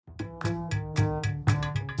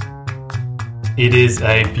It is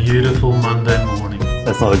a beautiful Monday morning.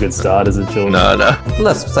 That's not a good start, is it, George? No.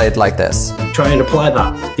 Let's say it like this. Try and apply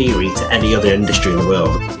that theory to any other industry in the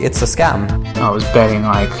world. It's a scam. I was betting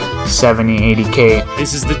like 70, 80K.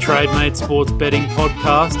 This is the TradeMate Sports Betting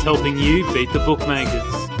Podcast, helping you beat the bookmakers.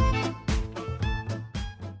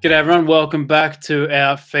 G'day everyone, welcome back to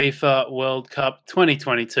our FIFA World Cup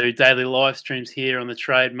 2022 daily live streams here on the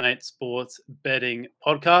TradeMate Sports Betting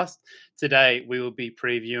Podcast. Today we will be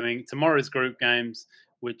previewing tomorrow's group games,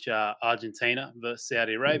 which are Argentina versus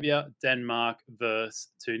Saudi Arabia, Denmark versus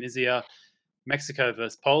Tunisia, Mexico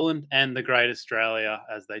versus Poland, and the Great Australia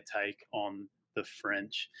as they take on the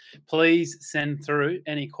French. Please send through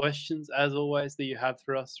any questions, as always, that you have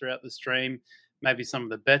for us throughout the stream. Maybe some of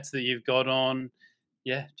the bets that you've got on.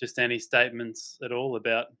 Yeah, just any statements at all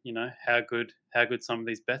about, how good some of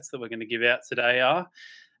these bets that we're going to give out today are.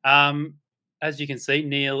 As you can see,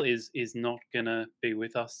 Neil is not going to be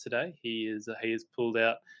with us today. He is pulled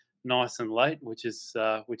out nice and late, which is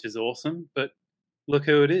awesome. But look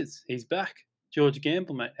who it is. He's back. George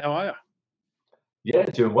Gamble, mate. How are you? Yeah,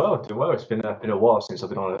 doing well. It's been a while since I've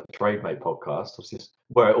been on a TradeMate podcast. Obviously, it's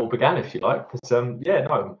where it all began, if you like. But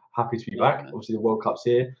I'm happy to be back. Obviously, the World Cup's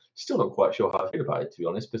here. Still not quite sure how I feel about it, to be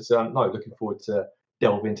honest. But looking forward to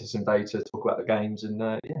delve into some data, talk about the games, and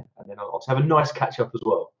then I'll have a nice catch up as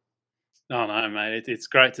well. Oh no, mate! It's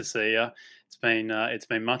great to see you. It's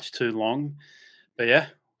been much too long, but yeah,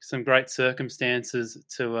 some great circumstances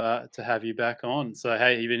to have you back on. So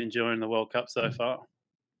hey, you've been enjoying the World Cup so far?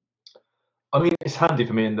 I mean, it's handy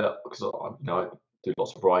for me in that because I do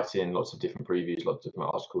lots of writing, lots of different previews, lots of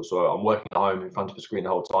different articles. So I'm working at home in front of a screen the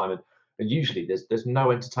whole time, and usually there's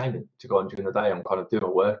no entertainment to go on during the day. I'm kind of doing my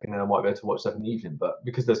work, and then I might be able to watch stuff in the evening. But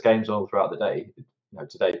because there's games on throughout the day,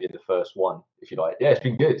 today being the first one, if you like, yeah, it's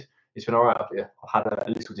been good. It's been all right. I had a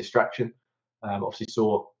little distraction. Obviously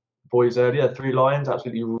saw boys earlier, 3 Lions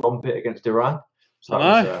absolutely romp it against Iran. So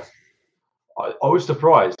I was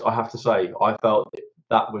surprised, I have to say. I felt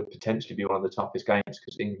that would potentially be one of the toughest games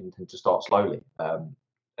because England tend to start slowly. But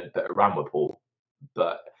Iran were poor.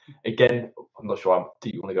 But again, I'm not sure how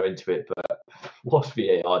deep you want to go into it, but what's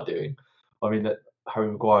VAR doing? I mean, that Harry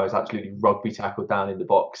Maguire is absolutely rugby tackled down in the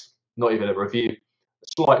box. Not even a review.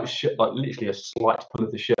 Literally a slight pull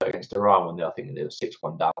of the shirt against Iran when I think they were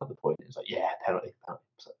 6-1 down at the point. It's like, yeah, penalty.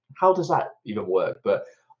 So how does that even work? But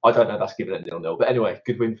I don't know. That's given it 0-0. But anyway,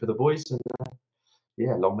 good win for the boys, and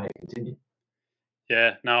long may it continue.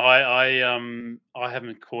 Yeah, no, I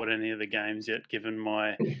haven't caught any of the games yet, given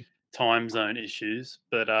my time zone issues.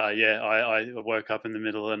 But I woke up in the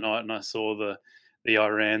middle of the night and I saw the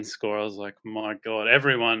Iran score. I was like, my God,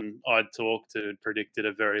 everyone I'd talked to had predicted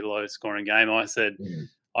a very low scoring game. I said,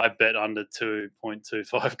 I bet under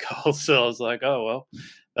 2.25 goals. So I was like, oh, well,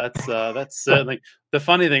 that's certainly. The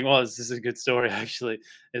funny thing was, this is a good story actually,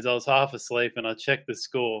 is I was half asleep and I checked the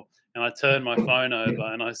score and I turned my phone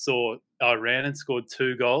over and I saw Iran had scored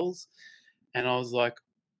 2 goals. And I was like,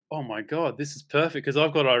 oh my God, this is perfect because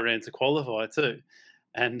I've got Iran to qualify too.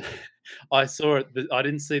 And I saw it. I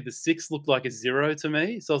didn't see the 6 looked like a 0 to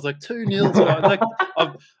me, so I was like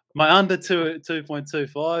 2-0. My under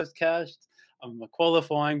 2.25 is cashed. I'm a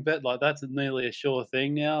qualifying bet, like that's nearly a sure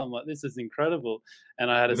thing now. I'm like, this is incredible.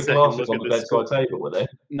 And I had a second look at the score. Table, were they?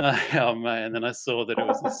 No, oh man. And then I saw that it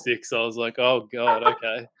was a 6. I was like, oh God,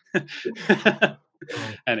 okay.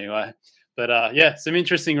 Anyway, but some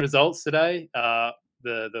interesting results today.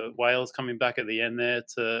 The Wales coming back at the end there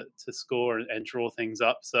to score and draw things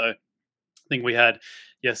up. So I think we had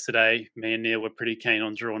yesterday, me and Neil were pretty keen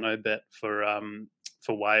on draw no bet for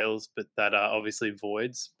Wales, but that obviously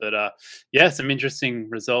voids. But some interesting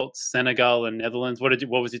results. Senegal and Netherlands. What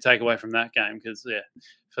was your takeaway from that game? Because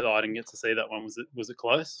I didn't get to see that one. Was it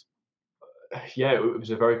close? Yeah, it was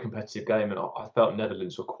a very competitive game, and I felt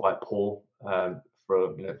Netherlands were quite poor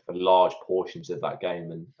for large portions of that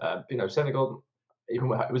game, and Senegal. It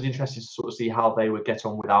was interesting to sort of see how they would get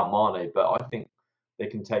on without Mane, but I think they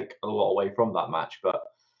can take a lot away from that match. But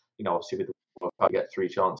obviously with the World Cup, you get 3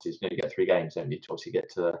 chances, you get 3 games, don't you, to obviously get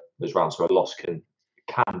to those rounds. So a loss can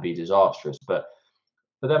be disastrous. But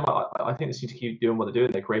for them, I think they seem to keep doing what they're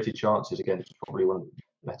doing. They created chances against probably one of the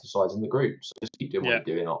better sides in the group. So just keep doing what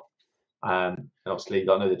they're doing. And obviously,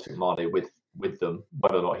 I know they took Mane with them.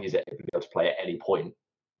 Whether or not he's able to be able to play at any point,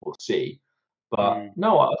 we'll see. But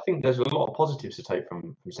no, I think there's a lot of positives to take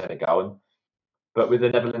from Senegal. But with the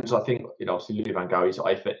Netherlands, I think, obviously Louis van Gaal,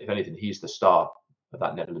 if anything, he's the star of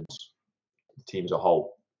that Netherlands team as a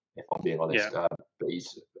whole, if I'm being honest. But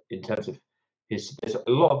he's, in terms of there's a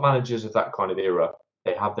lot of managers of that kind of era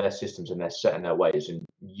they have their systems and they're set in their ways, and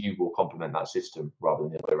you will complement that system rather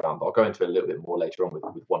than the other way around. I'll go into it a little bit more later on with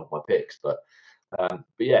one of my picks, but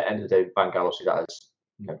yeah, end of the day, Van Gaal see that as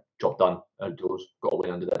job done. Doors got a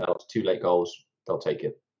win under their belt, 2 late goals, they'll take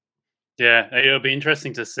it. Yeah, it'll be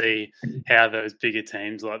interesting to see how those bigger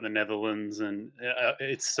teams like the Netherlands, and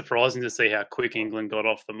it's surprising to see how quick England got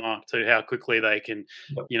off the mark too, how quickly they can,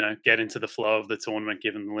 get into the flow of the tournament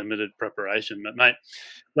given the limited preparation. But mate,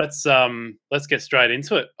 let's get straight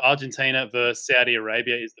into it. Argentina versus Saudi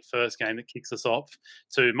Arabia is the first game that kicks us off.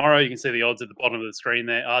 Tomorrow, you can see the odds at the bottom of the screen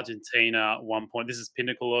there. Argentina 1 point. This is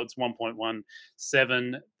Pinnacle odds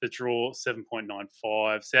 1.17. The draw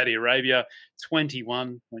 7.95. Saudi Arabia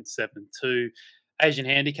 21.72. Asian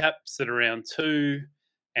handicaps at around 2,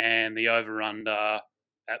 and the over under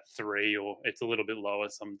at 3, or it's a little bit lower,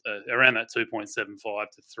 some around that 2.75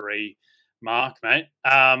 to 3 mark, mate.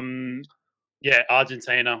 Yeah,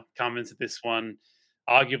 Argentina come into this one,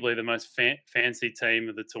 arguably the most fancy team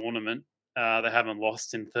of the tournament. They haven't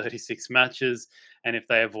lost in 36 matches, and if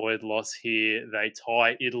they avoid loss here, they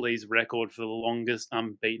tie Italy's record for the longest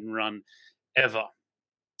unbeaten run ever.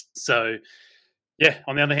 So, yeah,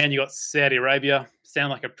 on the other hand, you got Saudi Arabia.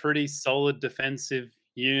 Sound like a pretty solid defensive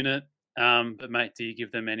unit. But, mate, do you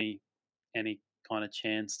give them any kind of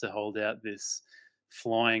chance to hold out this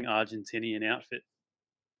flying Argentinian outfit?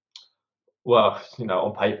 Well,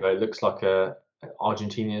 on paper, it looks like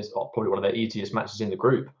Argentina is probably one of their easiest matches in the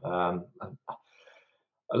group.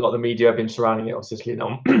 A lot of the media have been surrounding it. Obviously,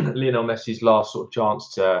 Lionel Messi's last sort of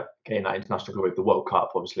chance to gain that international glory of the World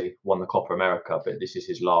Cup. Obviously, won the Copa America, but this is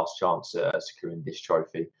his last chance at securing this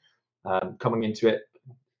trophy. Coming into it,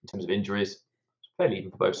 in terms of injuries, it's fairly even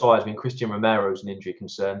for both sides. I mean, Christian Romero is an injury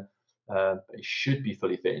concern, but he should be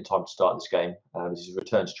fully fit in time to start this game. This is a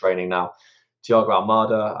return to training now. Thiago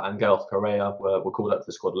Almada and Angel Correa were called up to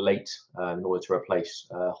the squad late in order to replace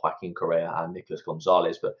Joaquin Correa and Nicolas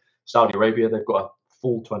Gonzalez. But Saudi Arabia, they've got a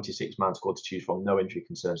full 26-man squad to choose from. No injury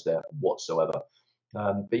concerns there whatsoever.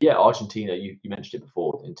 But yeah, Argentina, you mentioned it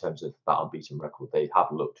before in terms of that unbeaten record. They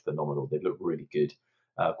have looked phenomenal. They've looked really good.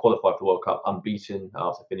 Qualified for the World Cup unbeaten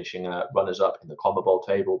after finishing runners-up in the CONMEBOL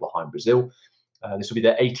table behind Brazil. This will be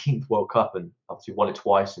their 18th World Cup, and obviously won it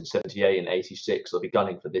twice in 78 and 86. They'll be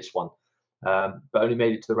gunning for this one. But only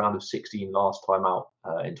made it to the round of 16 last time out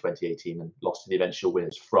in 2018 and lost to the eventual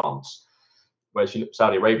winners, France. Whereas you look at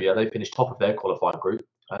Saudi Arabia, they finished top of their qualifying group,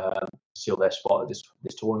 seal their spot at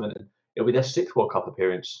this tournament. And it'll be their 6th World Cup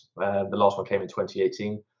appearance. The last one came in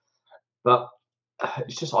 2018. But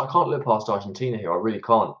it's just, I can't look past Argentina here. I really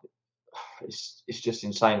can't. It's just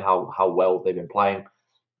insane how well they've been playing.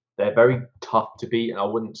 They're very tough to beat, and I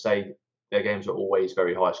wouldn't say their games are always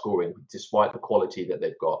very high scoring, despite the quality that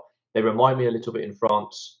they've got. They remind me a little bit of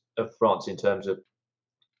France in terms of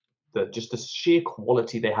the sheer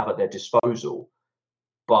quality they have at their disposal.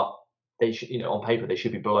 But they should, on paper, they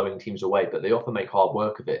should be blowing teams away, but they often make hard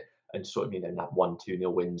work of it and sort of, that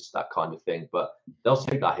 1-2-0 wins, that kind of thing. But they'll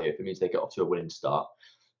take that here if it means they get off to a winning start.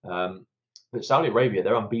 But Saudi Arabia,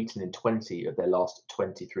 they're unbeaten in 20 of their last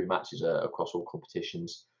 23 matches across all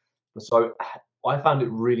competitions. So I found it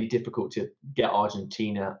really difficult to get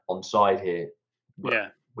Argentina on side here. Yeah.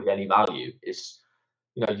 With any value. It's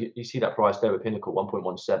you see that price there with Pinnacle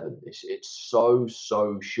 1.17. It's so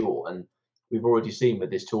short, and we've already seen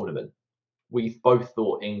with this tournament, we've both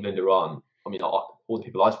thought England, Iran. I mean, all the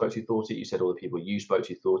people I spoke to thought it. You said all the people you spoke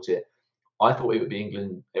to thought it. I thought it would be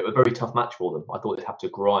England. It was a very tough match for them. I thought they'd have to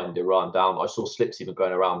grind Iran down. I saw slips even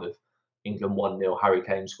going around of England 1-0, Harry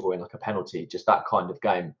Kane scoring like a penalty, just that kind of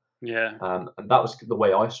game. Yeah, and that was the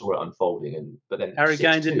way I saw it unfolding. But then Harry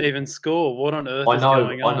Kane didn't even score. What on earth is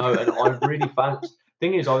going on? I know, and I really found.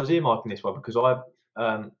 Thing is, I was earmarking this one because I've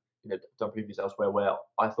done previews elsewhere where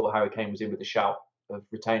I thought Harry Kane was in with a shout of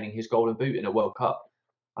retaining his golden boot in a World Cup,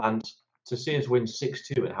 and to see us win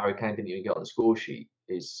 6-2 and Harry Kane didn't even get on the score sheet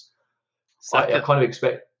is. I kind of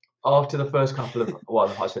expect after the first couple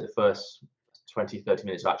of I said the first 20-30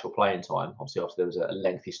 minutes of actual playing time. Obviously, after there was a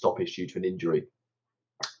lengthy stoppage due to an injury.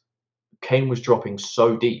 Kane was dropping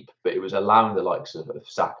so deep, but it was allowing the likes of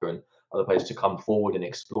Saka and other players to come forward and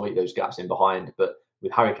exploit those gaps in behind. But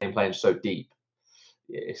with Harry Kane playing so deep,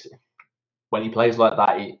 when he plays like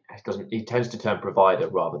that, he tends to turn provider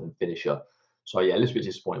rather than finisher. So yeah, a little bit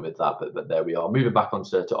disappointed with that, but there we are. Moving back on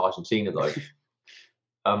to Argentina though,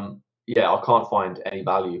 I can't find any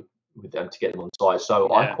value with them to get them on side. So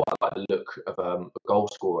yeah. I quite like the look of a goal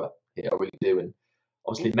scorer here. I really do. And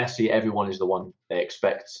obviously Messi, everyone is the one they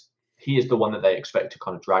expect. He is the one that they expect to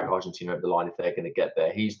kind of drag Argentina over the line if they're going to get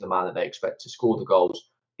there. He's the man that they expect to score the goals,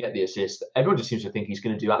 get the assist. Everyone just seems to think he's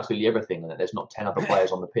going to do absolutely everything and that there's not 10 other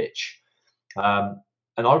players on the pitch.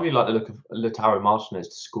 And I really like the look of Lautaro Martinez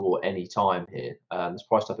to score any time here. It's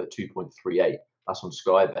priced up at 2.38. That's on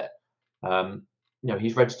Sky Bet.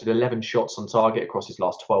 He's registered 11 shots on target across his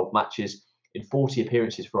last 12 matches. In 40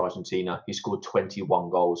 appearances for Argentina, he scored 21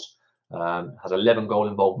 goals. Has 11 goal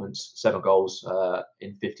involvements, 7 goals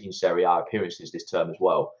in 15 Serie A appearances this term as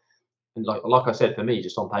well. And like I said, for me,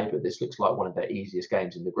 just on paper, this looks like one of their easiest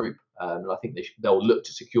games in the group. And I think they'll look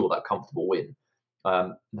to secure that comfortable win.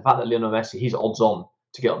 The fact that Lionel Messi, he's odds on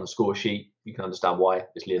to get on the score sheet, you can understand why.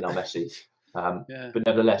 It's Lionel Messi. But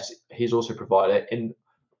nevertheless, he's also provided, and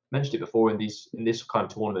mentioned it before, in this kind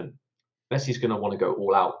of tournament, Messi's going to want to go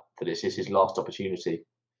all out for this. It's his last opportunity.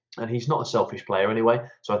 And he's not a selfish player anyway.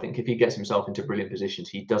 So I think if he gets himself into brilliant positions,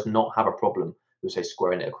 he does not have a problem with, say,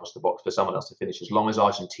 squaring it across the box for someone else to finish, as long as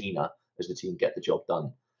Argentina, as the team, get the job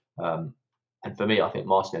done. And for me, I think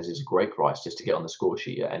Martinez is a great price just to get on the score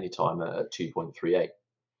sheet at any time at 2.38.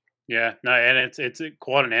 Yeah, no, and it's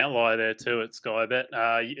quite an outlier there too at Sky Bet.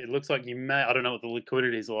 It looks like you may, I don't know what the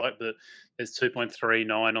liquidity is like, but there's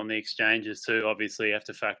 2.39 on the exchanges too. Obviously, you have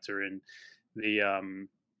to factor in the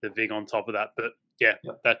VIG on top of that. But yeah,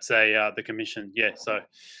 that's the commission. Yeah, so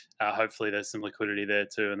hopefully there's some liquidity there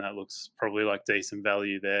too, and that looks probably like decent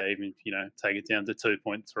value there. Even take it down to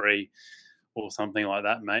 2.3 or something like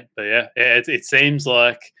that, mate. But yeah, it seems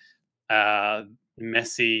like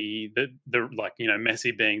Messi,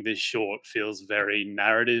 Messi being this short feels very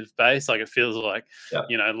narrative based. Like it feels like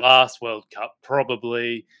last World Cup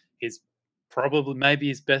maybe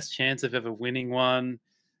his best chance of ever winning one.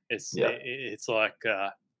 It's like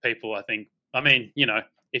people, I think. I mean,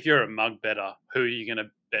 if you're a mug better, who are you going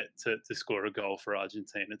to bet to score a goal for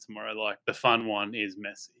Argentina tomorrow? Like the fun one is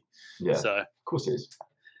Messi. Yeah, so of course it is.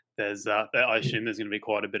 There's I assume there's going to be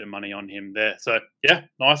quite a bit of money on him there. So yeah,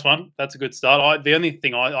 nice one. That's a good start. The only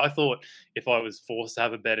thing I thought, if I was forced to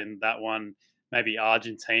have a bet in that one, maybe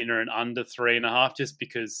Argentina and under 3.5, just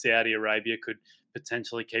because Saudi Arabia could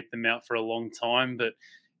potentially keep them out for a long time. But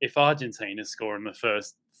if Argentina score in the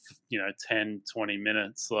first 10, 20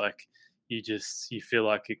 minutes, like you feel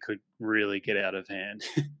like it could really get out of hand.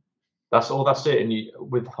 That's it. And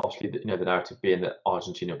with obviously the narrative being that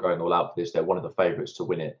Argentina are going all out for this, they're one of the favourites to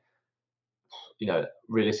win it.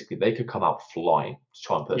 Realistically, they could come out flying to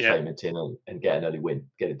try and put a statement in and get an early win,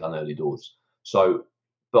 get it done early doors. So,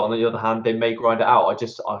 but on the other hand, they may grind it out. I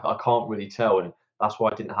can't really tell, and that's why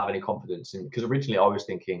I didn't have any confidence in, because originally I was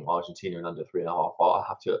thinking Argentina and under 3.5. I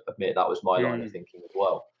have to admit that was my line of thinking as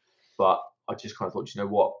well. But I just kind of thought, you know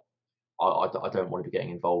what, I don't want to be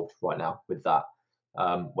getting involved right now with that.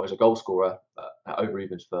 Whereas a goal scorer at over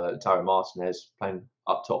evens for Lautaro Martinez, playing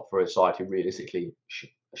up top for a side who realistically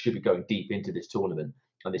should be going deep into this tournament,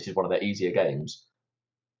 and this is one of their easier games,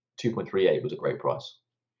 2.38 was a great price.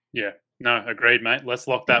 Yeah, no, agreed, mate. Let's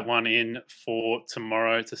lock that one in for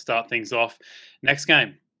tomorrow to start things off. Next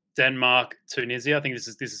game, Denmark, Tunisia. I think this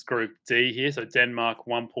is Group D here. So Denmark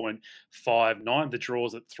 1.59. The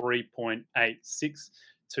draw's at 3.86.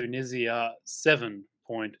 Tunisia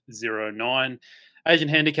 7.09. Asian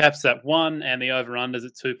handicaps at 1 and the over-unders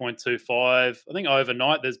at 2.25. I think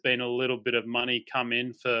overnight there's been a little bit of money come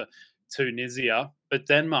in for Tunisia. But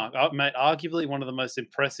Denmark, mate, arguably one of the most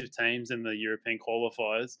impressive teams in the European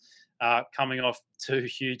qualifiers, coming off 2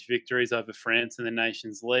 huge victories over France in the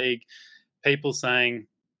Nations League. People saying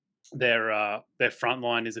their front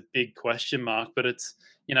line is a big question mark, but it's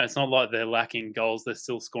not like they're lacking goals. They're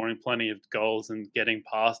still scoring plenty of goals and getting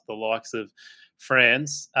past the likes of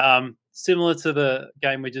France. Similar to the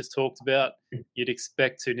game we just talked about, you'd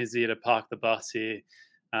expect Tunisia to park the bus here.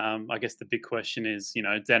 I guess the big question is,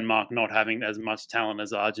 Denmark not having as much talent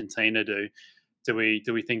as Argentina do. Do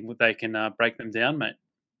we think they can break them down, mate?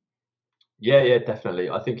 Yeah, definitely.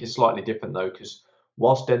 I think it's slightly different though, because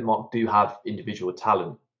whilst Denmark do have individual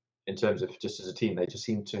talent in terms of just as a team, they just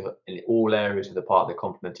seem to, in all areas of the park, they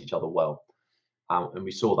complement each other well. And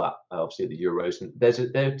we saw that obviously at the Euros. And there's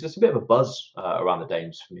just a bit of a buzz around the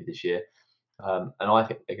Danes for me this year. And I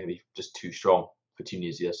think they're going to be just too strong for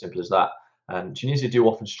Tunisia, simple as that. And Tunisia do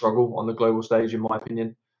often struggle on the global stage, in my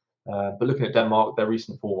opinion. But looking at Denmark, their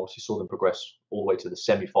recent form obviously saw them progress all the way to the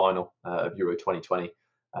semi-final of Euro 2020,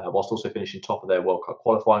 whilst also finishing top of their World Cup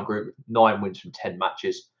qualifying group with 9 wins from 10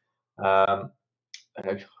 matches.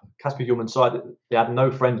 Kasper Hjulmand's side, they had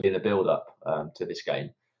no friendly in the build-up to this game.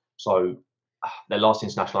 So their last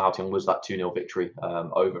international outing was that 2-0 victory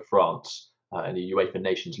over France in the UEFA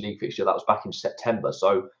Nations League fixture. That was back in September.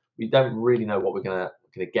 So we don't really know what we're going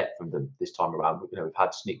to get from them this time around. We've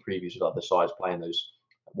had sneak previews of other sides playing those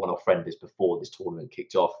one-off friendlies before this tournament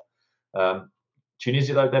kicked off.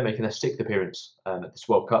 Tunisia, though, they're making their 6th appearance at this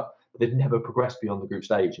World Cup, but they've never progressed beyond the group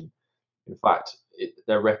stage. And In fact,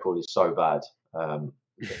 their record is so bad.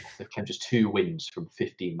 They've claimed just 2 wins from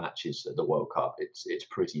 15 matches at the World Cup. It's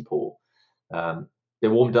pretty poor. They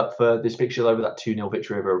warmed up for this fixture over that 2-0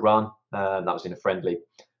 victory over Iran. That was in a friendly.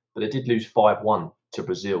 But they did lose 5-1 to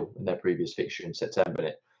Brazil in their previous fixture in September.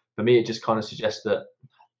 And for me, it just kind of suggests that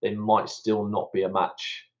they might still not be a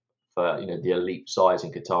match for the elite sides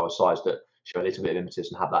in Qatar, sides that show a little bit of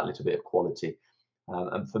impetus and have that little bit of quality.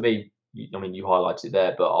 And for me, you highlighted it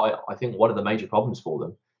there, but I think one of the major problems for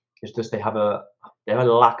them is just they have a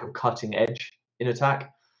lack of cutting edge in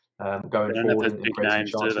attack going forward and creating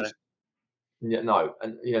chances. Yeah, no,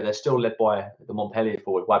 and they're still led by the Montpellier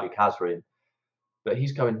forward Wabi Kazri, but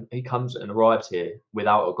he comes and arrives here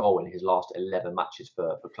without a goal in his last 11 matches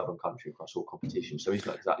for club and country across all competitions. So he's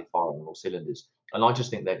not exactly firing on all cylinders, and I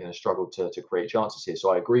just think they're going to struggle to create chances here.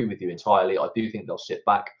 So I agree with you entirely. I do think they'll sit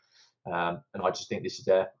back, and I just think this is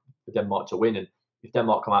there for Denmark to win. And if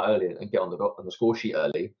Denmark come out early and get on the score sheet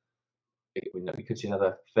early, we could see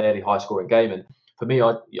another fairly high scoring game. And for me,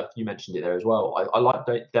 you mentioned it there as well. I like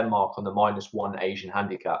Denmark on the -1 Asian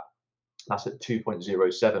handicap. That's at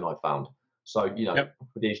 2.07. I found. So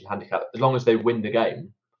for the Asian handicap, as long as they win the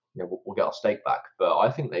game, we'll get our stake back. But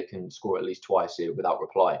I think they can score at least twice here without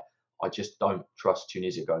reply. I just don't trust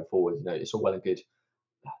Tunisia going forward. It's all well and good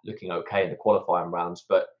looking okay in the qualifying rounds,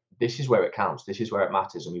 but this is where it counts. This is where it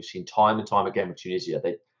matters, and we've seen time and time again with Tunisia.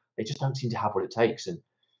 They just don't seem to have what it takes, and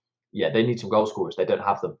they need some goal scorers. They don't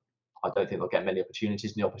have them. I don't think they'll get many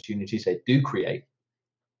opportunities. And the opportunities they do create,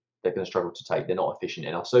 they're going to struggle to take. They're not efficient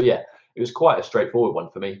enough. So it was quite a straightforward one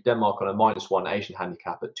for me. Denmark on a -1 Asian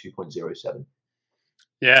handicap at 2.07.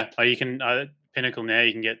 Yeah, you can Pinnacle now.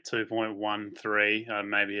 You can get 2.13.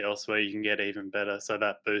 Maybe elsewhere you can get even better. So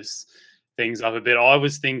that boosts things up a bit. I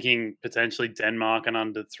was thinking potentially Denmark and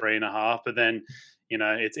under 3.5, but then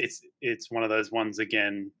it's one of those ones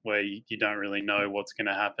again where you don't really know what's going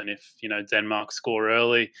to happen if Denmark score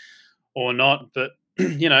early or not. But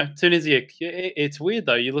Tunisia, it's weird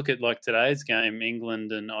though. You look at like today's game,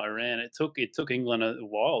 England and Iran. It took England a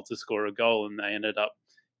while to score a goal, and they ended up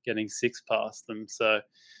getting 6 past them. So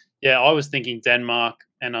I was thinking Denmark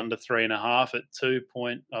and under 3.5 at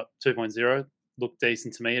 2.0 looked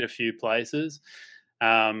decent to me at a few places.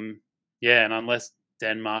 And unless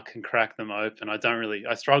Denmark can crack them open,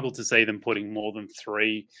 I struggle to see them putting more than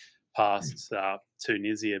 3 past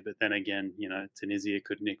Tunisia. But then again, Tunisia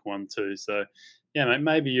could nick 1 too. So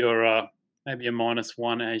maybe a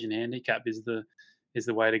 -1 Asian handicap is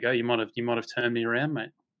the way to go. You might have turned me around,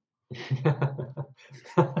 mate.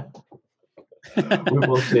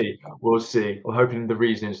 We'll see. We're hoping the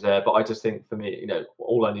reason is there, but I just think for me,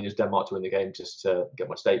 all I need is Denmark to win the game just to get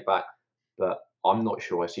my stake back. But I'm not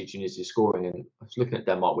sure I see Tunisia scoring, and I was looking at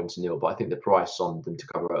Denmark win to 0, but I think the price on them to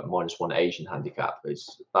cover at -1 Asian handicap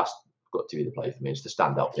that's got to be the play for me. It's the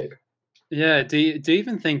standout pick. Yeah. Do you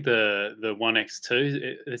even think the 1x2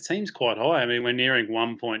 it seems quite high? I mean, we're nearing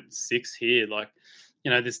 1.6 here. Like,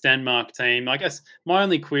 this Denmark team. I guess my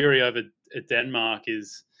only query over Denmark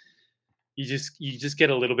is you just get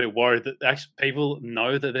a little bit worried that actually people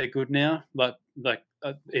know that they're good now. Like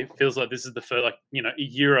it feels like this is the first,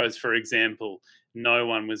 Euros, for example, no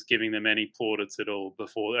one was giving them any plaudits at all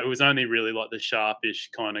before. It was only really like the sharpish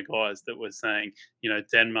kind of guys that were saying,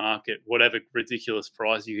 Denmark at whatever ridiculous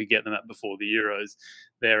price you could get them at before the Euros,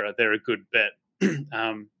 they're a good bet.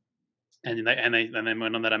 And they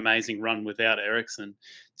went on that amazing run without Eriksen.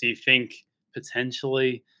 Do you think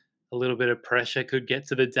potentially a little bit of pressure could get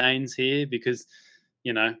to the Danes here because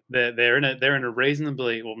they're in a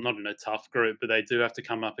reasonably, well, not in a tough group, but they do have to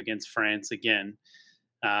come up against France again.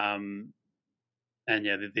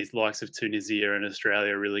 These likes of Tunisia and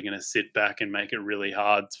Australia are really going to sit back and make it really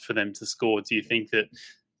hard for them to score. Do you think that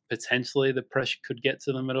potentially the pressure could get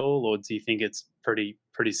to them at all, or do you think it's pretty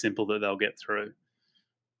simple that they'll get through?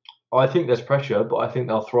 I think there's pressure, but I think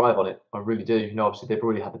they'll thrive on it. I really do. Obviously they've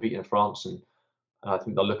already had the beating of France, and I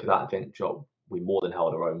think they'll look at that and think, we more than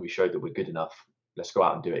held our own. We showed that we're good enough. Let's go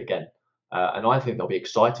out and do it again. And I think they'll be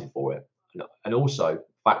excited for it. And also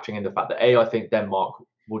factoring in the fact that I think Denmark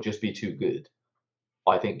will just be too good.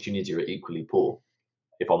 I think Tunisia are equally poor,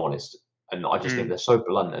 if I'm honest. And I just think they're so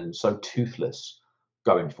blunt and so toothless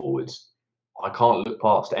going forwards. I can't look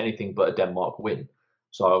past anything but a Denmark win.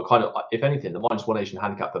 So if anything, the -1 Asian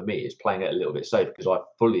handicap for me is playing it a little bit safe because I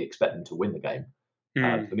fully expect them to win the game.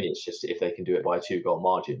 For me, it's just if they can do it by a 2-goal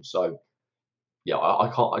margin. So,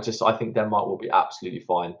 I think Denmark will be absolutely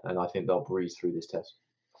fine, and I think they'll breeze through this test.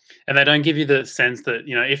 And they don't give you the sense that,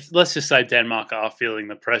 if let's just say Denmark are feeling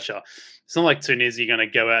the pressure, it's not like Tunisia are going to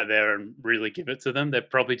go out there and really give it to them. They're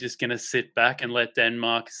probably just going to sit back and let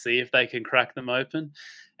Denmark see if they can crack them open.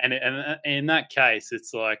 And in that case,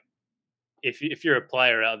 it's like, if you're a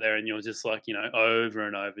player out there and you're just like, over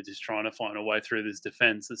and over, just trying to find a way through this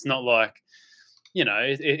defense, it's not like,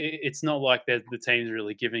 it's not like the team's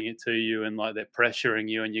really giving it to you and like they're pressuring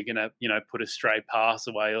you and you're going to, put a stray pass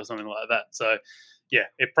away or something like that. So, yeah,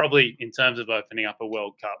 it probably, in terms of opening up a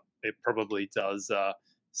World Cup, it probably does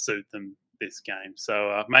suit them this game.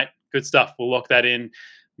 So, mate, good stuff. We'll lock that in.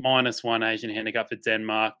 -1 Asian handicap for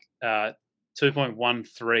Denmark.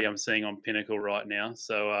 2.13 I'm seeing on Pinnacle right now.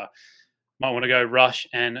 So, might want to go rush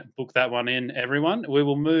and book that one in, everyone. We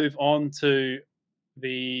will move on to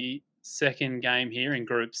the second game here in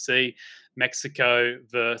Group C, Mexico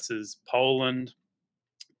versus Poland.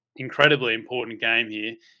 Incredibly important game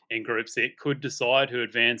here in Group C. It could decide who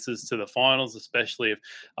advances to the finals, especially if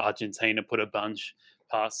Argentina put a bunch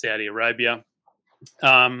past Saudi Arabia.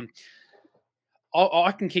 I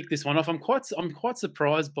can kick this one off. I'm quite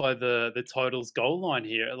surprised by the totals goal line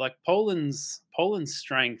here. Like Poland's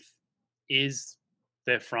strength is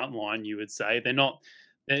their front line, you would say.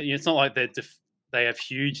 It's not like they have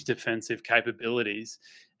huge defensive capabilities.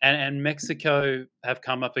 And Mexico have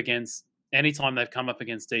come up against, anytime they've come up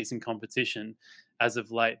against decent competition, as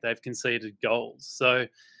of late, they've conceded goals. So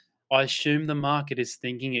I assume the market is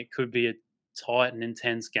thinking it could be a tight and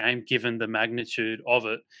intense game, given the magnitude of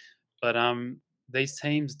it. But these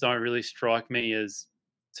teams don't really strike me as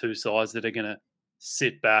two sides that are going to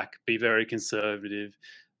sit back, be very conservative.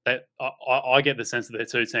 I get the sense that they're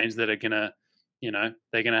two teams that are going to,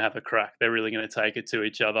 they're going to have a crack. They're really going to take it to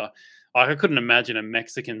each other. I couldn't imagine a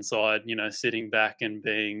Mexican side, sitting back and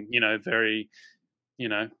being, very,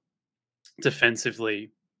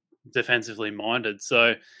 defensively minded.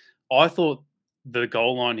 So I thought the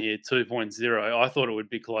goal line here, 2.0, I thought it would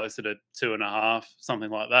be closer to 2.5, something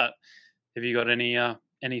like that. Have you got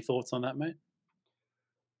any thoughts on that, mate?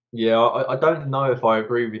 Yeah, I don't know if I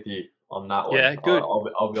agree with you on that one. Yeah, good.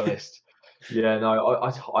 I'll be honest. Yeah, no,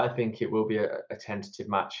 I think it will be a tentative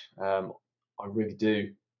match. I really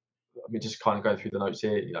do. I mean, just kind of going through the notes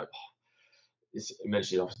here, you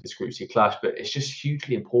mentioned obviously this Group C clash, but it's just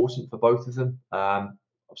hugely important for both of them.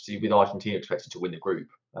 Obviously, with Argentina expected to win the group,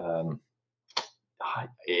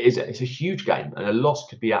 it's a huge game, and a loss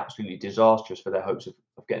could be absolutely disastrous for their hopes of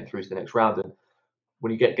getting through to the next round. And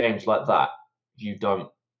when you get games like that, you don't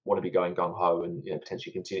want to be going gung ho and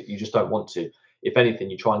potentially continue. You just don't want to. If anything,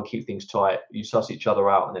 you try and keep things tight. You suss each other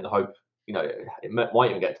out, and then hope. It might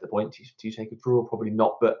even get to the point. Do you take a draw? Probably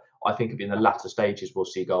not. But I think it'll be in the latter stages we'll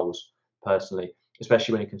see goals. Personally,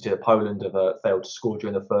 especially when you consider Poland have failed to score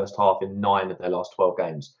during the first half in 9 of their last 12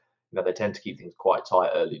 games. They tend to keep things quite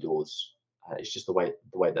tight early doors. It's just the way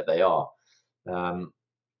that they are. But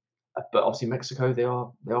obviously Mexico, they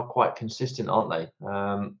are quite consistent, aren't they?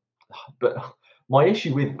 But my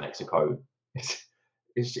issue with Mexico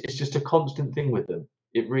is just a constant thing with them.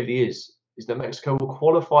 It really is that Mexico will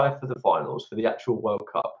qualify for the finals, for the actual World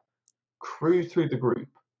Cup, cruise through the group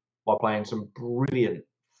by playing some brilliant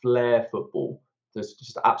flair football that's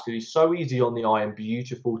just absolutely so easy on the eye and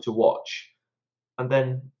beautiful to watch. And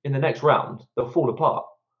then in the next round, they'll fall apart.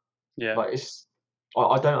 Yeah. Like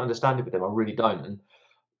I don't understand it with them. I really don't. And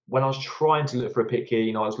when I was trying to look for a pick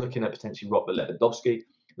here, I was looking at potentially Robert Lewandowski.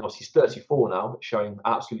 Obviously, he's 34 now, showing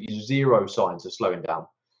absolutely zero signs of slowing down.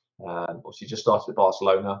 Obviously, just started at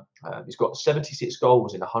Barcelona. He's got 76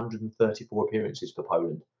 goals in 134 appearances for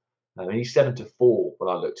Poland. And he's 7-4 when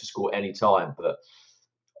I look to score any time. But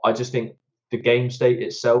I just think the game state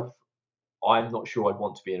itself, I'm not sure I'd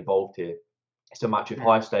want to be involved here. It's a match of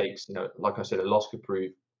high stakes. Like I said, a loss could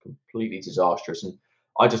prove completely disastrous. And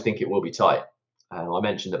I just think it will be tight. I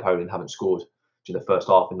mentioned that Poland haven't scored during the first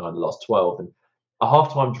half in 9 of the last 12. And a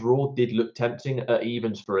halftime draw did look tempting at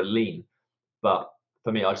evens for a lean. But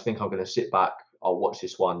for me, I just think I'm going to sit back. I'll watch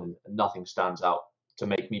this one and nothing stands out to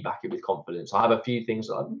make me back it with confidence. I have a few things,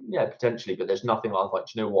 potentially, but there's nothing I was like,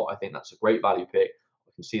 do you know what? I think that's a great value pick.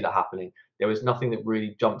 I can see that happening. There was nothing that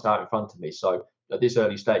really jumped out in front of me. So at this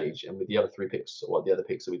early stage, and with the other 3 picks, or the other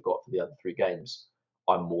picks that we've got for the other 3 games,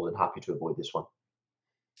 I'm more than happy to avoid this one.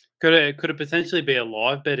 Could it potentially be a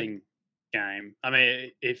live betting game? I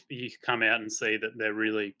mean, if you come out and see that they're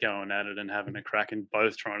really going at it and having a crack and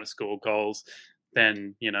both trying to score goals,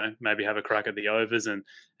 then maybe have a crack at the overs and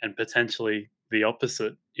potentially the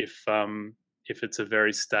opposite if it's a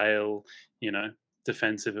very stale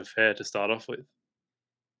defensive affair to start off with.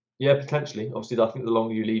 Yeah, potentially. Obviously, I think the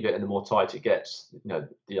longer you leave it and the more tight it gets, the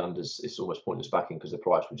unders, it's almost pointless backing because the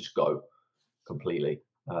price will just go completely.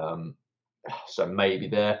 So maybe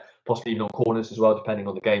there, possibly even on corners as well, depending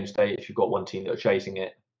on the game state. If you've got one team that are chasing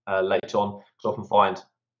it late on, because I often find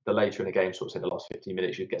the later in the game, sort of say the last 15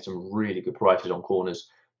 minutes, you get some really good prices on corners.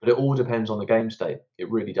 But it all depends on the game state. It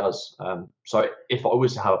really does. So if I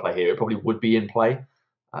was to have a play here, it probably would be in play.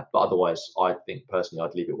 But otherwise, I think personally,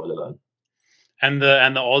 I'd leave it well alone. And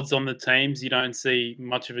the odds on the teams, you don't see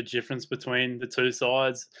much of a difference between the two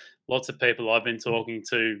sides. Lots of people I've been talking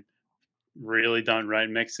to really don't rate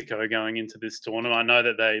Mexico going into this tournament. I know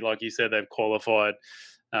that they, like you said, they've qualified.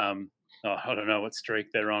 I don't know what streak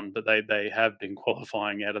they're on, but they have been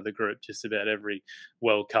qualifying out of the group just about every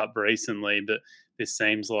World Cup recently. But this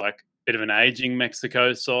seems like a bit of an aging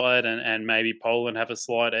Mexico side, and maybe Poland have a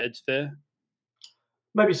slight edge there.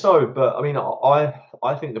 Maybe so, but I mean,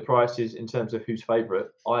 I think the prices in terms of who's favourite,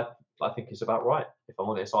 I think is about right. If I'm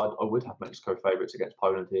honest, I would have Mexico favourites against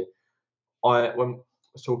Poland here. When I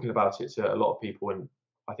was talking about it to a lot of people, and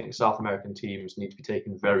I think South American teams need to be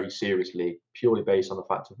taken very seriously, purely based on the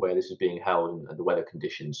fact of where this is being held and the weather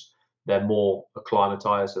conditions. They're more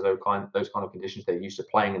acclimatized to those kind of conditions. They're used to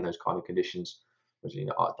playing in those kind of conditions. Which,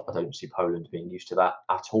 I don't see Poland being used to that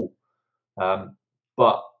at all.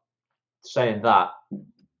 But saying that,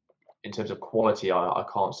 in terms of quality, I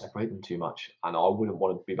can't separate them too much, and I wouldn't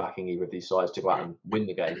want to be backing either of these sides to go out and win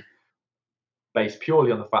the game, based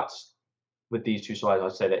purely on the facts. With these two sides,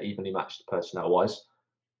 I'd say they're evenly matched personnel-wise,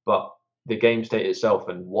 but the game state itself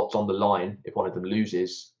and what's on the line if one of them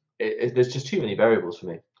loses, there's just too many variables for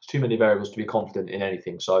me. There's too many variables to be confident in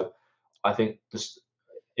anything. So I think,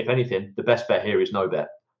 if anything, the best bet here is no bet.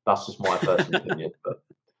 That's just my personal opinion. But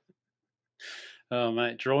oh,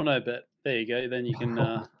 mate, draw no bet. There you go. Then you can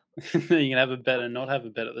you can have a bet and not have a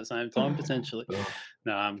bet at the same time potentially.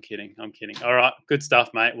 No, I'm kidding. All right, good stuff,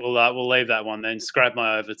 mate. We'll leave that one then. Scrap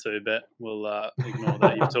my over 2 bet. We'll ignore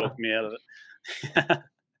that. You've talked me out of it.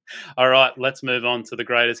 All right, let's move on to the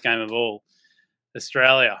greatest game of all.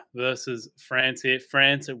 Australia versus France here.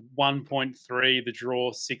 France at 1.3, the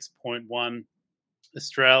draw 6.1.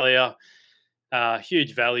 Australia,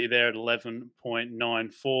 huge value there at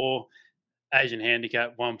 11.94. Asian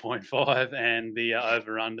handicap 1.5, and the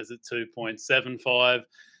over-unders at 2.75.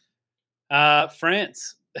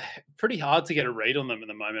 France, pretty hard to get a read on them at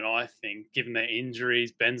the moment, I think, given their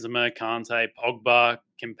injuries. Benzema, Kante, Pogba,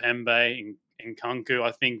 Kimpembe, and Nkunku.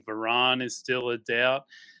 I think Varane is still a doubt.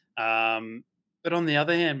 But on the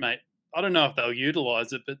other hand, mate, I don't know if they'll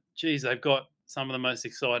utilise it, but, geez, they've got some of the most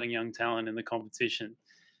exciting young talent in the competition,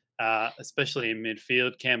 especially in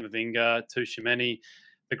midfield. Camavinga, Tchouaméni,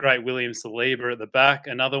 the great William Saliba at the back.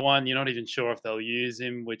 Another one, you're not even sure if they'll use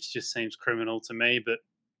him, which just seems criminal to me. But,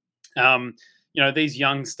 these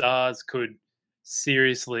young stars could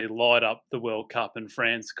seriously light up the World Cup, and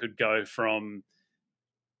France could go from,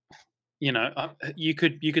 you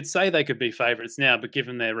could say they could be favourites now, but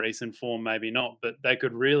given their recent form, maybe not. But they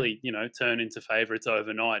could really, turn into favourites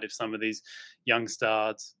overnight if some of these young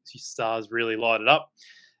stars really light it up.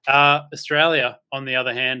 Australia, on the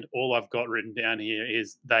other hand, all I've got written down here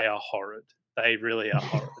is they are horrid. They really are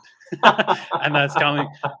horrid, and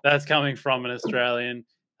that's coming from an Australian,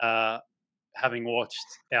 having watched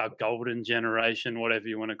our golden generation, whatever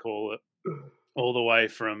you want to call it, all the way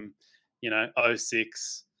from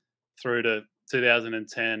 06 through to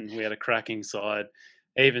 2010. We had a cracking side.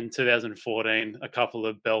 Even 2014, a couple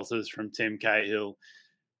of belters from Tim Cahill.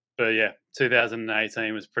 But yeah,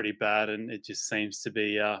 2018 was pretty bad, and it just seems to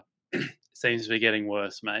be getting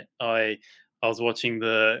worse, mate. I was watching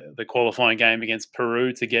the qualifying game against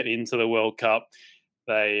Peru to get into the World Cup.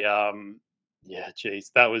 They,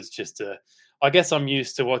 that was just I guess I'm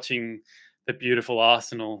used to watching the beautiful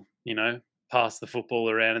Arsenal, pass the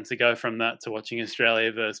football around, and to go from that to watching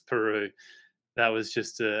Australia versus Peru, that was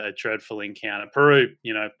just a dreadful encounter. Peru,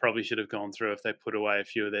 probably should have gone through if they put away a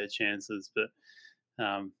few of their chances, but.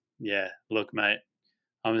 Look, mate,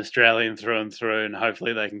 I'm Australian through and through, and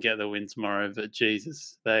hopefully they can get the win tomorrow. But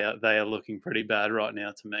Jesus, they are looking pretty bad right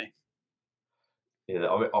now to me. Yeah,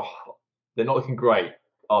 they're not looking great,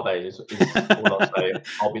 are they? Is all I'll say.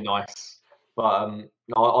 I'll be nice, but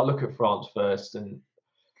I'll look at France first, and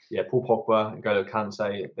Paul Pogba and N'Golo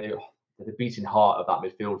Kante, they're the beating heart of that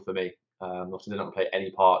midfield for me. Obviously, they don't play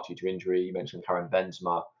any part due to injury. You mentioned Karim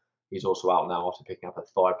Benzema; he's also out now after picking up a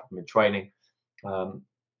thigh problem in training.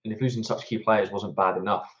 And if losing such key players wasn't bad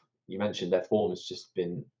enough, you mentioned their form has just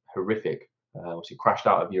been horrific. Obviously crashed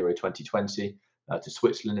out of Euro 2020 to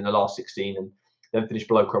Switzerland in the last 16, and then finished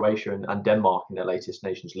below Croatia and Denmark in their latest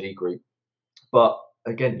Nations League group. But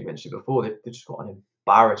again, you mentioned it before, they've just got an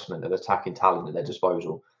embarrassment of attacking talent at their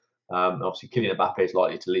disposal. Obviously, Kylian Mbappe is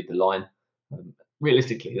likely to lead the line.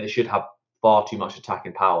 Realistically, they should have far too much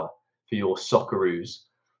attacking power for your Socceroos.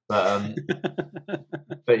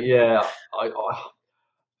 But yeah,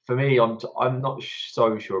 for me, I'm not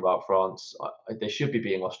so sure about France. They should be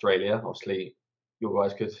beating Australia. Obviously, your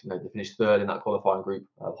guys could, they finished third in that qualifying group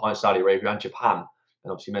behind Saudi Arabia and Japan.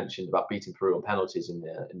 And obviously mentioned about beating Peru on penalties in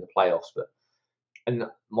the playoffs.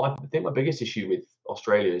 I think my biggest issue with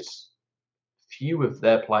Australia is few of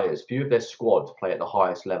their squad play at the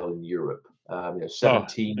highest level in Europe.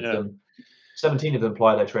 17 of them. 17 of them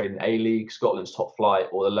play their trade in A-League, Scotland's top flight,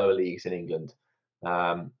 or the lower leagues in England.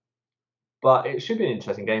 But it should be an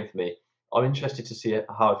interesting game for me. I'm interested to see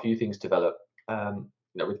how a few things develop.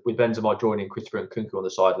 With Benzema joining Christopher Nkunku on the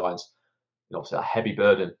sidelines, obviously a heavy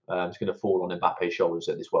burden is going to fall on Mbappe's shoulders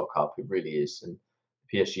at this World Cup. It really is. And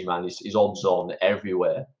PSG man is odds on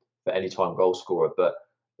everywhere for any time goal scorer. But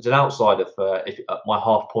as an outsider, my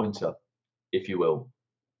half pointer, if you will,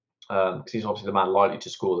 because he's obviously the man likely to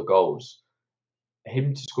score the goals.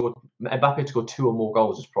 Mbappe to score 2 or more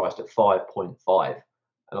goals is priced at 5.5.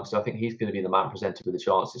 And obviously, I think he's going to be the man presented with the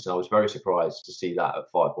chances. And I was very surprised to see that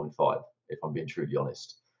at 5.5, if I'm being truly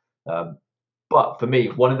honest. But for me,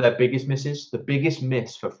 one of their biggest misses, the biggest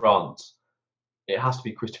miss for France, it has to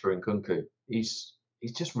be Christopher Nkunku. He's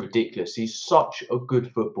just ridiculous. He's such a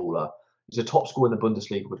good footballer. He's a top scorer in the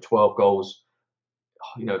Bundesliga with 12 goals.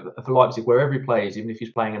 For Leipzig, wherever he plays, even if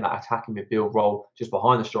he's playing in that attacking midfield role just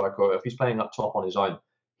behind the striker, or if he's playing up top on his own,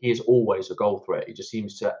 he is always a goal threat. He just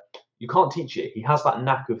seems to, you can't teach it. He has that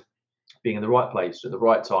knack of being in the right place at the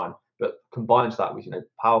right time, but combines that with,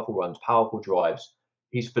 powerful runs, powerful drives.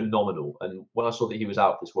 He's phenomenal. And when I saw that he was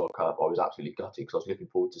out for this World Cup, I was absolutely gutted because I was looking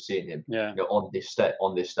forward to seeing him on this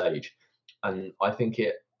stage. And I think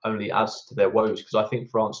it only adds to their woes because I think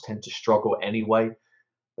France tend to struggle anyway.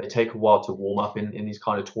 They take a while to warm up in these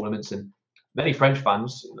kind of tournaments, and many French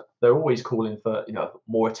fans, they're always calling for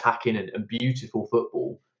more attacking and beautiful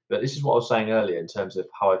football. But this is what I was saying earlier in terms of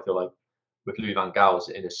how I feel like with Louis van Gaal's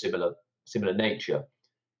in a similar nature.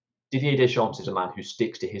 Didier Deschamps is a man who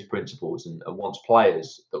sticks to his principles and wants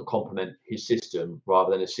players that complement his system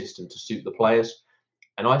rather than a system to suit the players.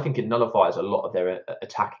 And I think it nullifies a lot of their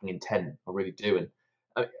attacking intent. I really do.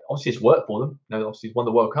 And obviously, it's worked for them. Obviously, he's won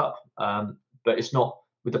the World Cup, but it's not.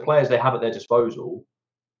 With the players they have at their disposal,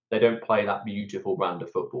 they don't play that beautiful brand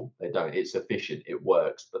of football. They don't. It's efficient. It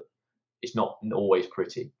works, but it's not always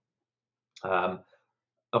pretty.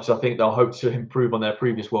 Obviously, I think they'll hope to improve on their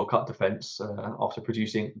previous World Cup defence after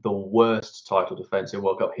producing the worst title defence in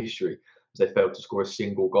World Cup history, as they failed to score a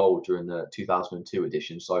single goal during the 2002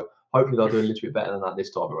 edition. So hopefully they'll do a little bit better than that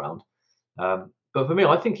this time around. But for me,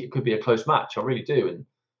 I think it could be a close match. I really do. And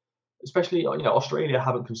especially, Australia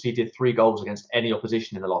haven't conceded 3 goals against any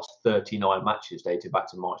opposition in the last 39 matches dated back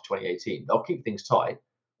to March 2018. They'll keep things tight.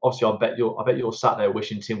 Obviously, I bet you're sat there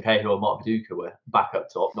wishing Tim Cahill and Mark Viduka were back up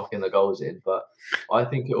top, knocking the goals in. But I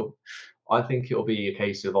think it'll be a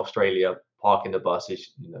case of Australia parking the bus,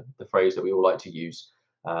 is the phrase that we all like to use.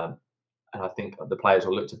 And I think the players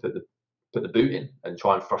will look to put the boot in and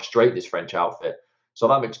try and frustrate this French outfit. So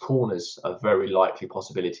that makes corners a very likely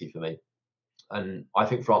possibility for me. And I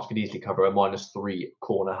think France could easily cover a -3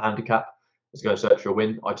 corner handicap. Let's go search for a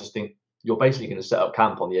win. I just think you're basically going to set up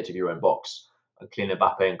camp on the edge of your own box. And Kylian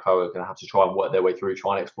Mbappe and co are going to have to try and work their way through,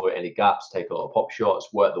 try and exploit any gaps, take a lot of pop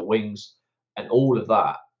shots, work the wings. And all of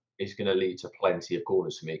that is going to lead to plenty of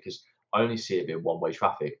corners for me because I only see it being one-way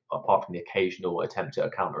traffic, apart from the occasional attempt at a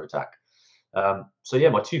counter-attack. So yeah,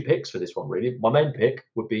 my 2 picks for this one, really. My main pick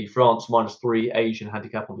would be France -3 Asian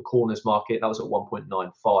handicap on the corners market. That was at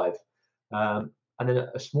 1.95. And then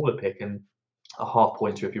a smaller pick and a half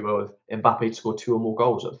pointer, if you will, of Mbappe to score 2 or more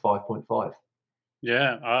goals at 5.5.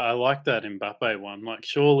 Yeah, I like that Mbappe one. Like,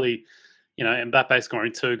 surely, Mbappe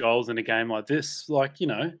scoring 2 goals in a game like this,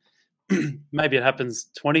 maybe it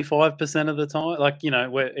happens 25% of the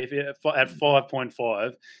time. Where if at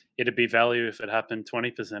 5.5, it'd be value if it happened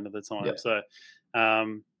 20% of the time. Yeah. So,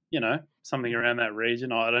 something around that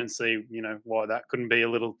region. I don't see, why that couldn't be a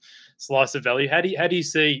little slice of value. How do you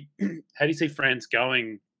see France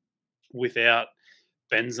going without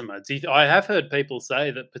Benzema? I have heard people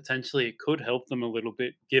say that potentially it could help them a little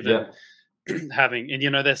bit, given having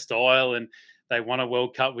their style, and they won a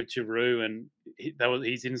World Cup with Giroud, and he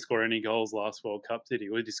didn't score any goals last World Cup, did he?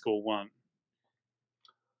 Or did he score 1?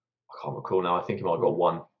 I can't recall now. I think he might have got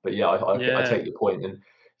 1. But I take your point, and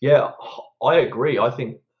I agree. I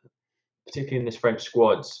think, particularly in this French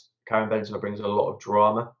squad, Karim Benzema brings a lot of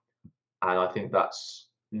drama, and I think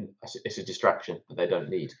it's a distraction that they don't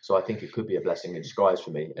need. So I think it could be a blessing in disguise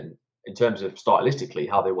for me. And in terms of stylistically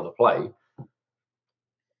how they want to play,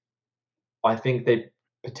 I think they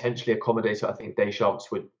potentially accommodate it. I think Deschamps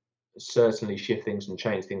would certainly shift things and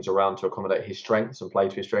change things around to accommodate his strengths and play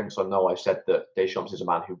to his strengths. I know I've said that Deschamps is a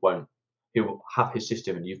man who he'll have his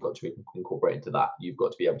system, and you've got to incorporate into that. You've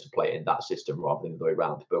got to be able to play in that system rather than the way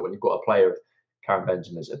around. But when you've got a player of Karim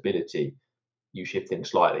Benzema's ability, you shift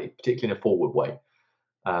things slightly, particularly in a forward way.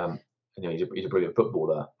 He's a brilliant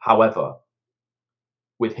footballer. However,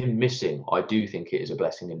 with him missing, I do think it is a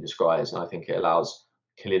blessing in disguise, and I think it allows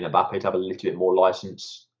Kylian Mbappe to have a little bit more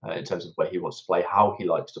license in terms of where he wants to play, how he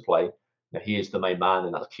likes to play. He is the main man,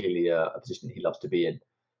 and that's clearly a position he loves to be in.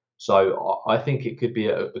 So I think it could be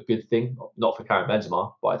a good thing, not for Karim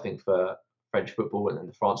Benzema, but I think for French football and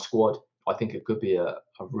the France squad, I think it could be a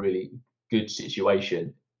really good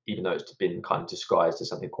situation, even though it's been kind of disguised as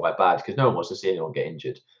something quite bad, because no one wants to see anyone get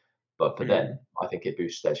injured. But for them, I think it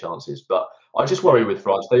boosts their chances. But I just worry with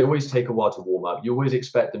France. They always take a while to warm up. You always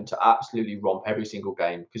expect them to absolutely romp every single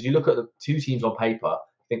game, because you look at the two teams on paper,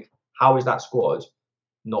 think, how is that squad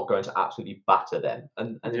not going to absolutely batter them?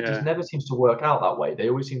 And it just never seems to work out that way. They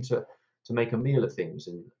always seem to make a meal of things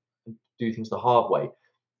and do things the hard way.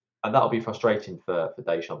 And that'll be frustrating for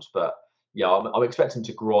Deschamps. But yeah, I'm expecting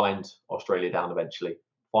to grind Australia down eventually,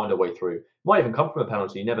 find a way through. Might even come from a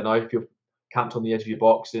penalty. You never know. If you're camped on the edge of your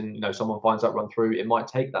box and someone finds that run through, it might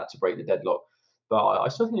take that to break the deadlock. But I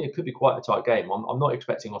still think it could be quite a tight game. I'm not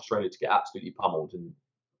expecting Australia to get absolutely pummeled, and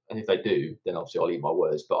if they do, then obviously I'll eat my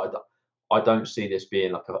words. But I don't see this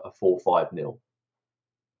being like a 4-5-0.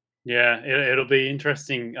 Yeah, it'll be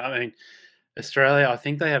interesting. I mean, Australia, I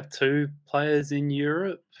think they have two players in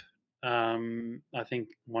Europe. I think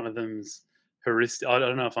one of them's Heuristic. I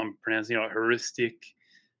don't know if I'm pronouncing it right, Heuristic,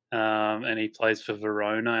 and he plays for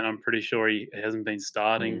Verona, and I'm pretty sure he hasn't been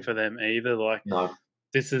starting for them either. Like, no,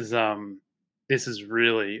 this is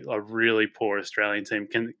really a really poor Australian team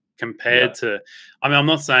compared to. I mean, I'm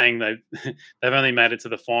not saying they've only made it to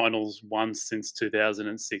the finals once since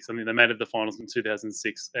 2006. I mean, they made it to the finals in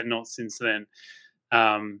 2006, and not since then.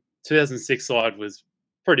 2006 side was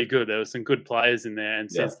pretty good. There were some good players in there,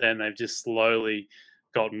 and since then they've just slowly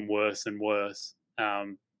gotten worse and worse.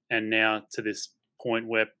 And now to this point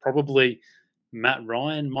where probably Matt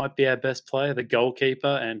Ryan might be our best player, the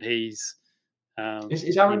goalkeeper, and he's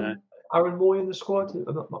is Aaron Moy in the squad?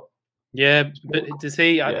 Yeah, but does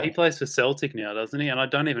he? He plays for Celtic now, doesn't he? And I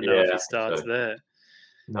don't even know if he starts there.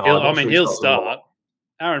 No, he'll start.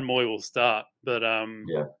 Aaron Moy will start, but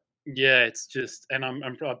it's just, and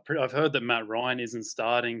I've heard that Matt Ryan isn't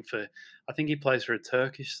starting for. I think he plays for a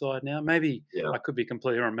Turkish side now. Maybe I could be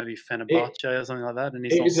completely wrong. Maybe Fenerbahce or something like that, and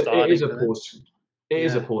he's not starting. It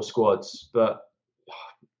is a poor squad, but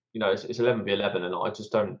it's 11v11, and I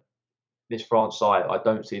just don't. This France side, I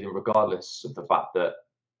don't see them, regardless of the fact that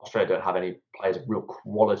Australia don't have any players of real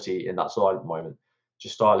quality in that side at the moment.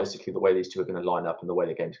 Just stylistically, the way these two are going to line up and the way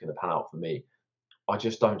the game's going to pan out for me, I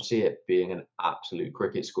just don't see it being an absolute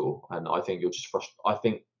cricket score. And I think I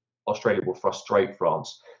think Australia will frustrate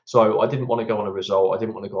France. So I didn't want to go on a result. I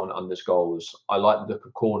didn't want to go on unders goals. I like the look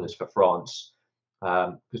of corners for France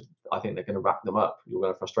because I think they're going to rack them up. You're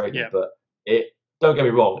going to frustrate them. But don't get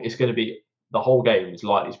me wrong, it's going to be, the whole game is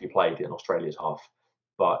likely to be played in Australia's half.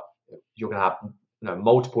 But you're going to have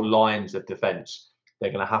multiple lines of defence.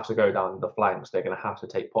 They're going to have to go down the flanks. They're going to have to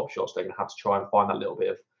take pop shots. They're going to have to try and find that little bit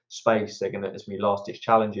of space. There's going to be last-ditch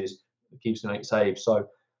challenges. The keeps going to make saves. So,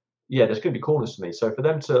 yeah, there's going to be corners for me. So for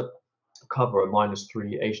them to cover a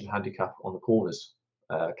 -3 Asian handicap on the corners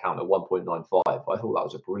count at 1.95, I thought that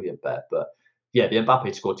was a brilliant bet. But yeah, the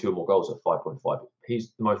Mbappe scored 2 or more goals at 5.5.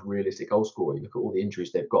 He's the most realistic goal scorer. You look at all the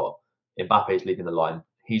injuries they've got. Mbappe's leading the line.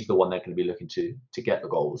 He's the one they're going to be looking to get the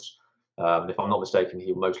goals. If I'm not mistaken,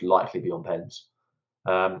 he'll most likely be on pens.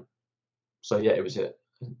 So yeah,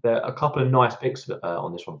 there are a couple of nice picks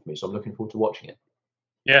on this one for me. So I'm looking forward to watching it.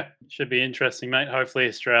 Yeah, should be interesting, mate. Hopefully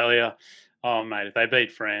Australia. Oh, mate, if they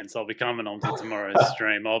beat France, I'll be coming on to tomorrow's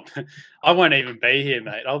stream. I won't even be here,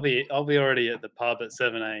 mate. I'll be already at the pub at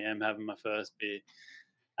 7 a.m. having my first beer.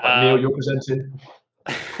 Neil, you're presenting.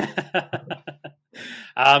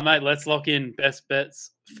 Mate, let's lock in best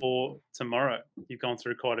bets for tomorrow. You've gone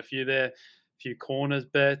through quite a few there. A few corners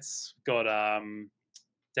bets. Got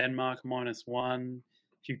Denmark -1.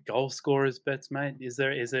 A few goal scorers bets, mate. Is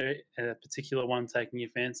there a particular one taking your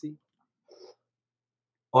fancy?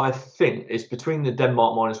 I think it's between the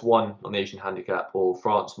Denmark -1 on the Asian handicap or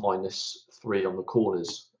France -3 on the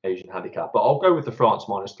corners Asian handicap. But I'll go with the France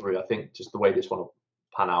 -3. I think just the way this one will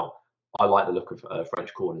pan out, I like the look of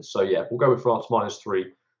French corners. So yeah, we'll go with France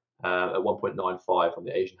 -3 at 1.95 on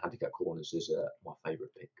the Asian handicap corners is my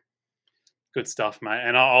favourite pick. Good stuff, mate.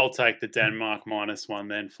 And I'll take the Denmark -1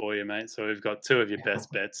 then for you, mate. So we've got 2 of your best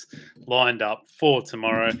bets lined up for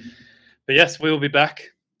tomorrow. But yes, we'll be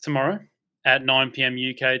back tomorrow at 9 p.m.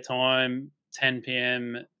 UK time, 10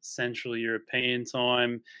 p.m. Central European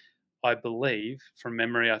time. I believe, from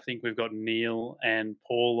memory, I think we've got Neil and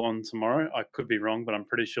Paul on tomorrow. I could be wrong, but I'm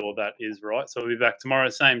pretty sure that is right. So we'll be back tomorrow,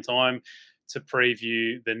 same time, to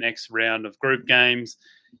preview the next round of group games.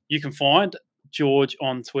 You can find George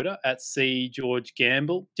on Twitter at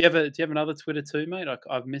 @CGeorgeGamble. Do you have another Twitter too, mate?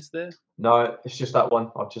 I've missed there. No, it's just that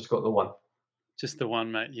one. I've just got the one. Just the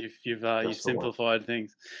one, mate. You've simplified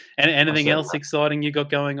things. And anything else exciting you got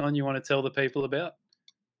going on? You want to tell the people about?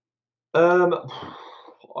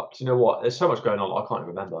 Do you know what? There's so much going on. I can't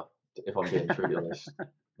even remember. If I'm being truly honest,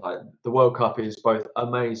 like the World Cup is both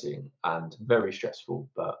amazing and very stressful,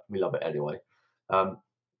 but we love it anyway.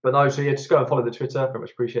 But no, so yeah, just go and follow the Twitter. Very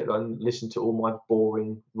much appreciate it. And listen to all my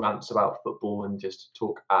boring rants about football and just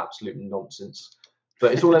talk absolute nonsense.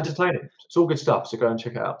 But it's all entertaining. It's all good stuff. So go and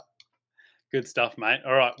check it out. Good stuff, mate.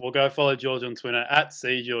 All right, we'll go follow George on Twitter at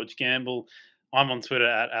 @CGeorgeGamble. I'm on Twitter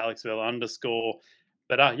at @AlexVella_.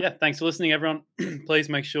 But yeah, thanks for listening, everyone. Please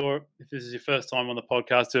make sure, if this is your first time on the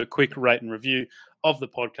podcast, do a quick rate and review of the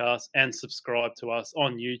podcast and subscribe to us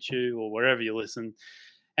on YouTube or wherever you listen.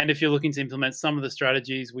 And if you're looking to implement some of the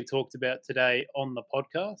strategies we talked about today on the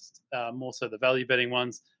podcast, more so the value betting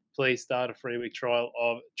ones, please start a free week trial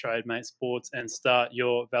of TradeMate Sports and start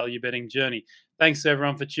your value betting journey. Thanks to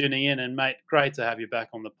everyone for tuning in. And, mate, great to have you back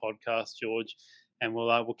on the podcast, George. And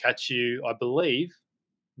we'll catch you, I believe,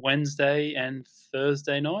 Wednesday and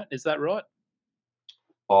Thursday night. Is that right?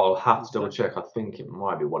 I'll have to double check. I think it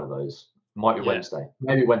might be one of those. Might be Wednesday.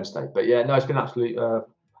 Maybe Wednesday. But yeah, no, it's been absolute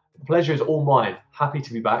pleasure is all mine. Happy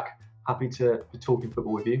to be back. Happy to be talking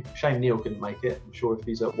football with you. Shame Neil couldn't make it. I'm sure if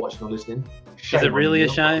he's watching or listening. Is it really a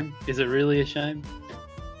shame? Is it really a shame?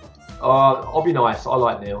 I'll be nice. I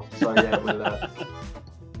like Neil. So yeah,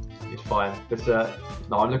 it's fine. But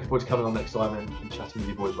no, I'm looking forward to coming on next time and chatting with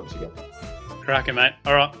you boys once again. Cracking, mate.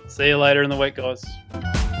 All right. See you later in the week, guys.